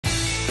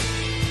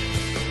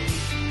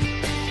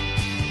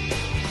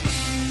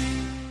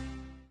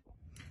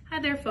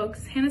there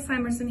folks, Hannah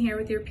Simerson here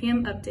with your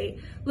PM update,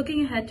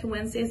 looking ahead to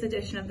Wednesday's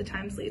edition of the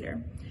Times Leader.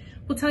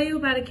 We'll tell you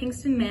about a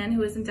Kingston man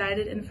who was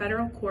indicted in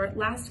federal court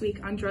last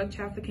week on drug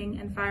trafficking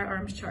and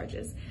firearms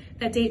charges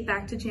that date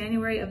back to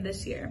January of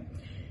this year.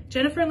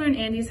 Jennifer Learn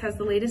Andes has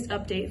the latest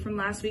update from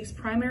last week's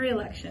primary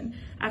election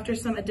after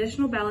some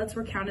additional ballots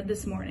were counted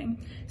this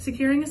morning,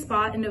 securing a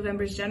spot in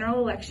November's general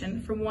election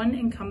for one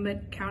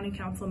incumbent county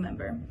council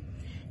member.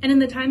 And in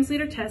the Times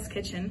Leader test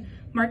kitchen,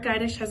 Mark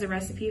Geidish has a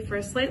recipe for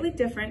a slightly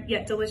different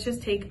yet delicious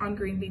take on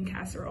green bean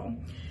casserole.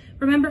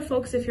 Remember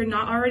folks, if you're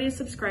not already a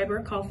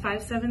subscriber, call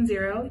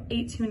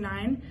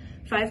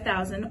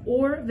 570-829-5000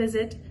 or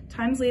visit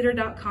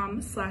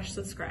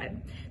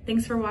timesleader.com/subscribe.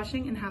 Thanks for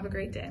watching and have a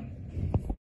great day.